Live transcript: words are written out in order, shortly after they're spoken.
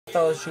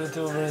Fellow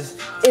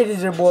YouTubers, it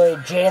is your boy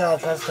JNR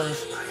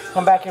Customs.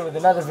 I'm back here with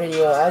another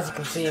video. As you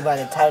can see by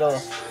the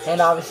title and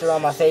obviously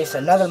on my face,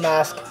 another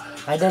mask.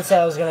 I did say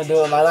I was gonna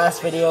do it in my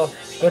last video.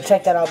 Go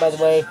check that out, by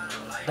the way.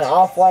 The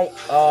off-white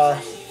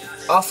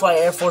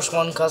Air Force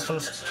One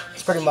Customs.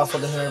 It's pretty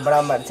muffled in here, but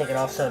I'm about to take it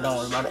off, so don't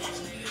worry about it.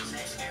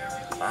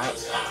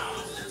 Alright,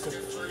 take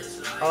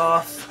it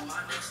off.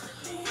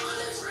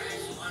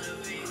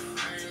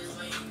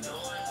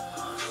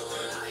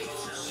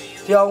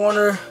 If y'all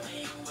wonder,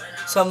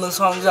 some of the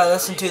songs I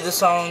listen to, this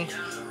song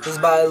is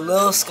by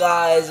Lil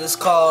Skies. It's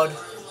called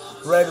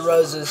Red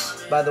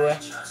Roses, by the way.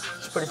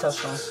 It's a pretty tough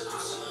song.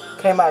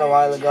 Came out a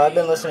while ago. I've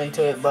been listening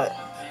to it, but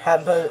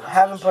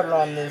haven't put it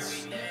on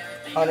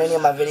any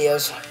of my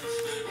videos.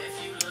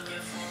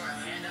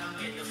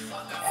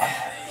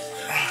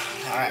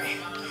 Alright.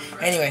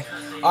 Anyway,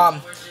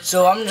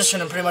 so I'm just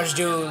gonna pretty much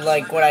do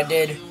like what I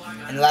did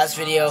in the last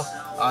video.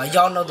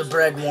 Y'all know the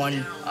Bred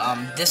one.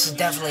 This is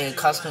definitely a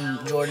custom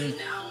Jordan.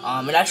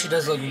 It actually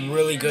does look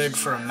really good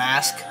for a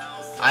mask,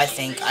 I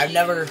think. I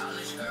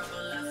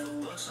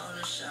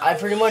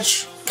pretty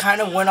much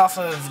kind of went off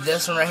of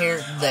this one right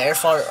here, the Air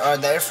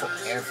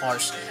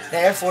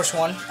Force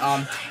One.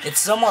 It's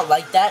somewhat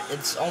like that.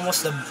 It's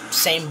almost the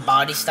same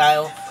body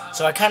style.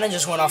 So I kind of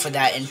just went off of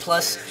that, and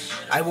plus,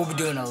 I will be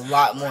doing a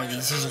lot more of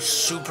these. These are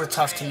super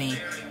tough to me,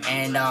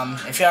 and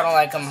if y'all don't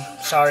like them,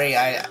 sorry,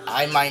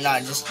 I might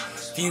not. Just,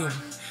 if you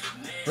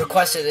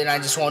request it, then I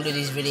just won't do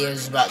these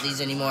videos about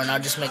these anymore, and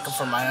I'll just make them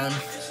for my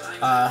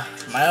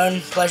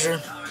own pleasure.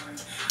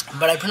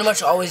 But I pretty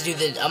much always do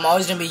I'm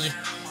always gonna be,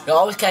 you'll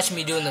always catch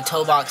me doing the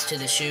toe box to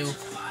the shoe,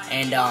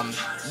 and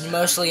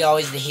mostly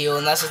always the heel,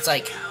 unless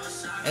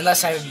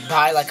I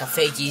buy like a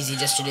fake Yeezy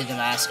just to do the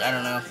mask. I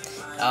don't know,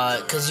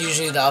 because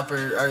usually the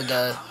upper or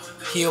the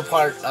heel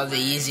part of the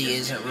Yeezy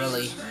isn't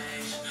really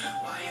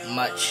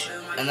much,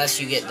 unless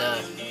you get the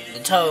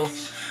toe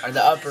or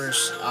the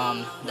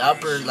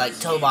upper like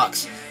toe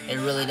box. It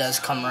really does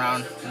come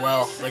around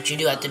well, but you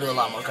do have to do a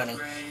lot more cutting.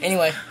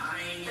 Anyway,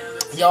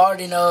 y'all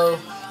already know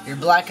your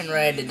black and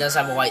red. It does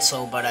have a white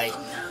sole, but I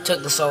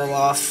took the sole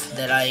off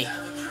that I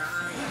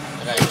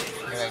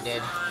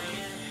did.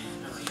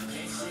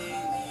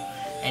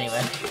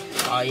 Anyway,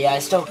 yeah, I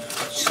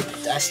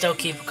still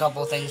keep a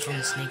couple things from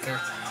the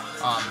sneaker,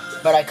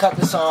 but I cut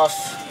this off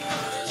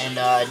and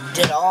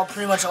did all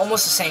pretty much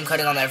almost the same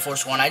cutting on the Air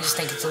Force One. I just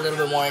think it's a little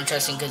bit more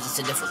interesting because it's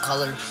a different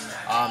color.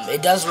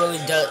 It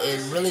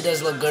really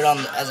does look good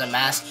as a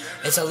mask.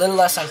 It's a little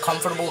less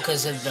uncomfortable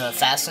because of the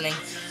fastening.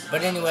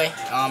 But anyway,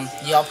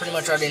 y'all pretty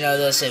much already know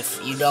this. If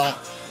you don't,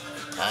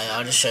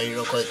 I'll just show you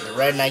real quick. The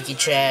red Nike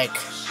check,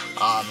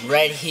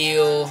 red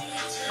heel,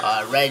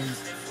 red,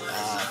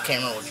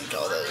 can't remember what you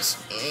call those.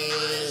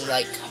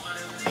 Like,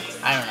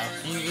 I don't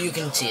know. You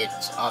can see it,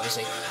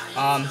 obviously.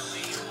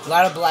 A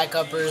lot of black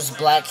uppers,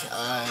 black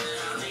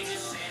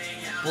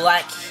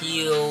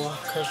heel,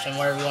 cushion,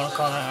 whatever you want to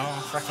call it. I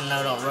don't freaking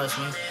know, don't roast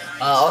me.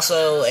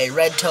 Also, a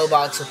red toe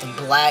box with a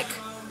black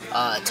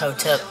toe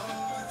tip.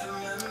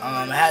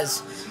 It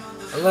has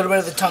a little bit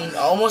of the tongue,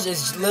 almost,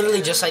 it's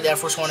literally just like the Air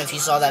Force One. If you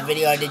saw that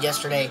video I did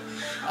yesterday,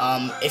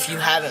 if you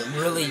haven't,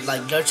 really,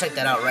 like, go check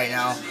that out right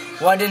now.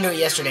 Well, I didn't do it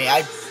yesterday.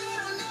 I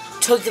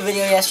took the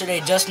video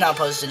yesterday, just now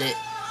posted it.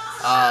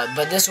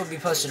 But this will be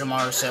posted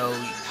tomorrow, so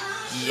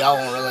y'all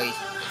won't really,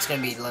 it's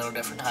going to be a little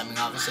different timing,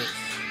 obviously.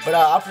 But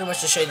I'll pretty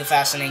much just show you the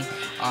fastening.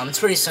 It's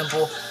pretty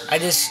simple. I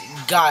just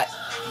got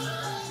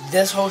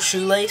this whole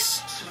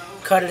shoelace,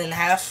 cut it in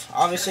half,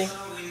 obviously,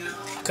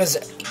 because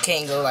it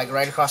can't go like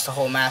right across the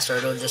whole mask or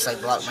it'll just like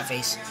block my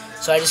face.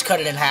 So I just cut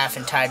it in half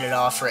and tied it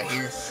off right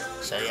here.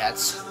 So yeah,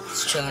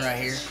 it's chilling right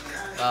here.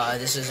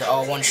 This is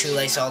all one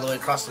shoelace all the way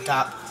across the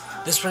top.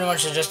 This pretty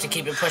much is just to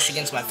keep it pushed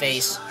against my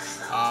face.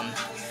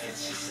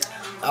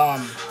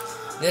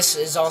 This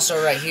is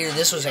also right here.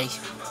 This was a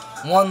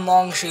one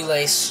long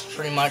shoelace,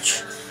 pretty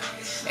much,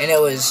 and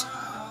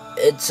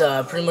it's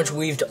pretty much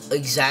weaved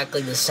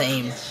exactly the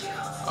same.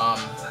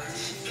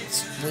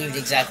 It's weaved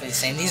exactly the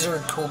same. These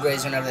were cool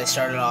grays whenever they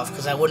started off,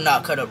 because I would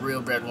not cut up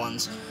real Bred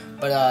ones,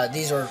 but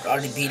these were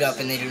already beat up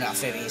and they do not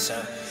fit me.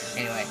 So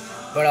anyway,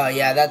 but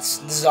yeah,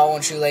 this is all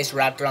one shoelace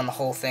wrapped around the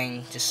whole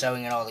thing, just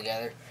sewing it all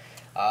together.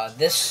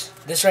 This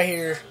right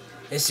here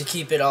is to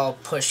keep it all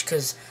pushed,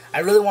 because I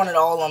really want it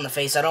all on the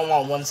face. I don't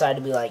want one side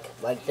to be like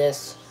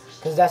this,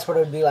 because that's what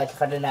it would be like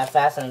if I didn't have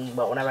fastening.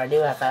 But whenever I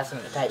do have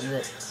fastening, it tightens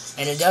it,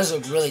 and it does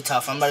look really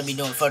tough. I'm about to be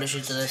doing photo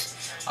shoots of this.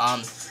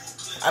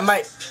 I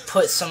might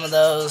put some of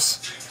those.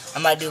 I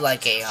might do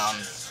like a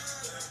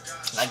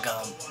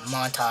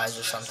montage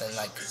or something,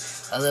 like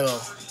a little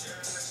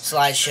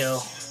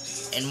slideshow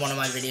in one of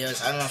my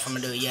videos. I don't know if I'm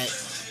gonna do it yet,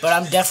 but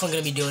I'm definitely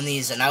gonna be doing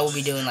these, and I will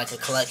be doing like a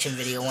collection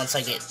video once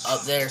I get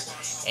up there.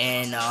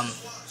 And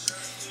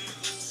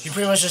you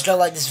pretty much just don't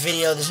like this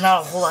video. There's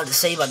not a whole lot to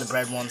say about the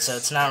Bred one, so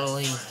it's not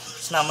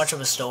much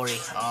of a story.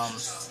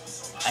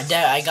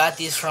 I got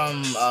these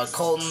from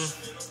Colton.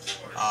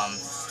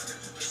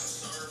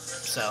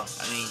 So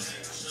I mean,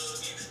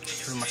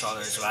 pretty much all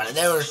there is about it.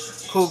 They were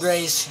cool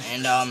grays,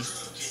 and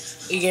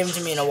he gave them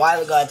to me, and a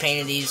while ago I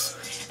painted these,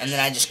 and then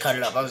I just cut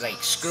it up. I was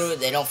like, screw it,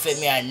 they don't fit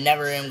me, I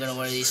never am going to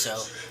wear these,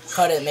 so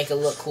cut it, make it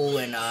look cool,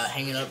 and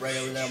hang it up right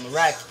over there on the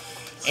rack.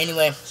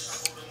 Anyway,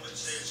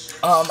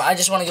 I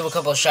just want to give a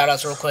couple of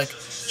shout-outs real quick.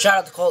 Shout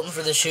out to Colton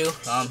for the shoe.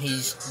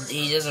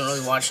 He doesn't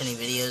really watch any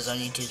videos on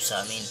YouTube, so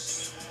I mean,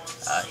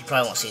 he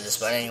probably won't see this,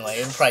 but anyway,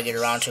 he'll probably get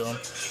around to him.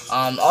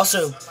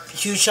 Also,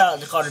 huge shout out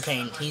to Carter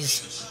Payne.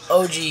 He's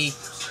OG,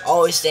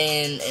 always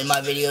staying in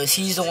my videos.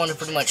 He's the one who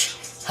pretty much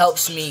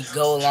helps me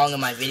go along in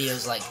my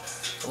videos. Like,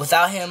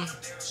 without him,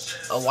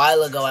 a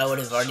while ago, I would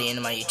have already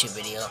ended my YouTube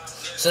video.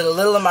 So the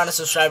little amount of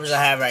subscribers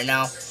I have right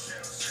now,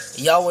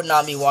 y'all would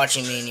not be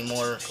watching me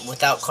anymore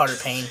without Carter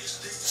Payne.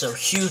 So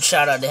huge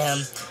shout out to him.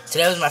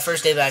 Today was my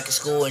first day back at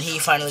school, and he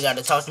finally got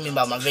to talk to me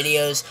about my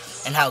videos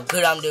and how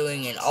good I'm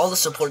doing, and all the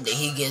support that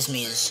he gives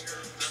me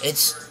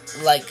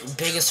it's like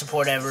biggest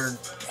support ever,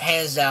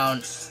 hands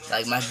down,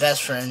 like my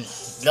best friend.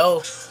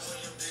 Go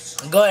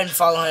ahead and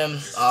follow him.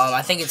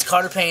 I think it's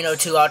Carter Payne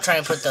 02. I'll try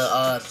and put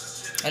the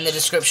in the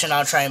description.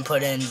 I'll try and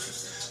put in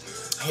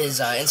his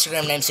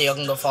Instagram name so y'all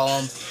can go follow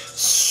him.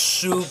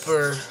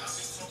 Super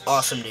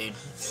awesome dude,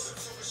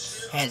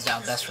 hands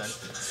down best friend.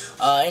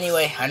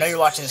 Anyway, I know you're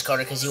watching this,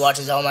 Carter, because he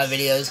watches all my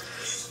videos.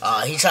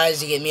 He tries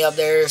to get me up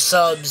there,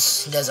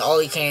 subs, he does all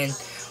he can.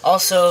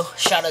 Also,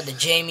 shout out to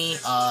Jamie.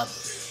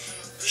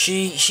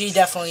 She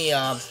definitely,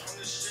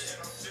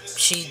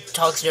 she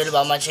talks good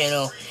about my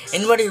channel.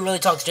 Anybody who really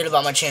talks good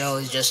about my channel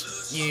is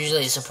just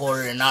usually a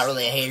supporter and not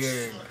really a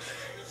hater. And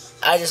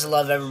I just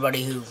love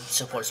everybody who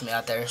supports me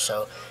out there,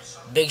 so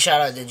big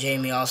shout out to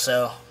Jamie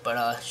also.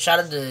 But shout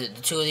out to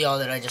the two of y'all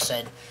that I just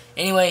said.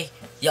 Anyway,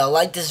 y'all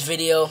like this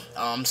video,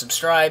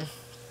 subscribe,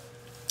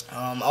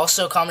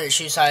 also comment your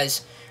shoe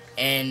size,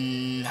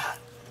 and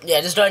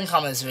yeah, just go ahead and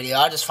comment this video.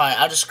 I'll just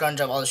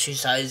scrunch up all the shoe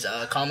size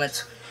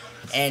comments,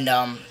 and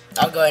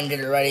I'll go ahead and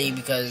get it ready,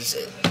 because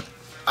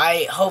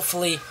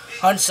hopefully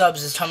 100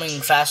 subs is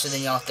coming faster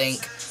than y'all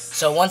think.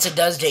 So once it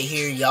does get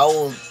here,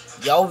 y'all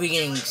will be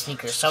getting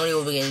sneakers. Somebody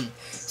will be getting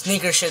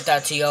sneakers shipped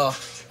out to y'all,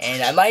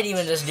 and I might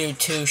even just do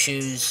 2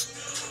 shoes,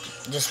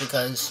 just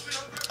because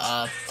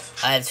I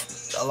have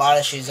a lot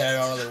of shoes that I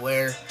don't really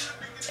wear.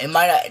 It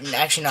might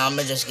actually, no, I'm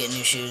gonna just get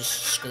new shoes.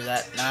 Screw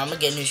that. No, I'm gonna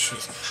get new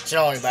shoes. So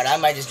don't worry about it. I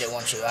might just get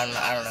 1 shoe. I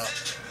don't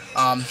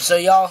know. So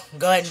y'all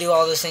go ahead and do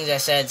all those things I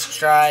said.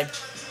 Subscribe,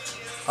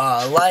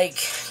 like,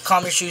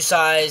 comment your shoe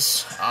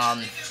size.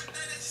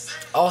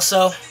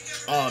 Also,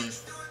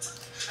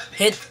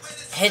 hit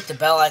the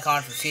bell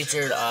icon for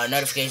future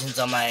notifications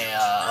on my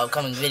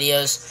upcoming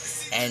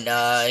videos. And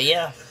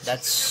yeah,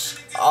 that's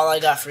all I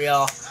got for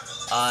y'all.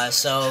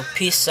 So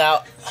peace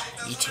out,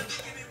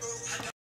 YouTube.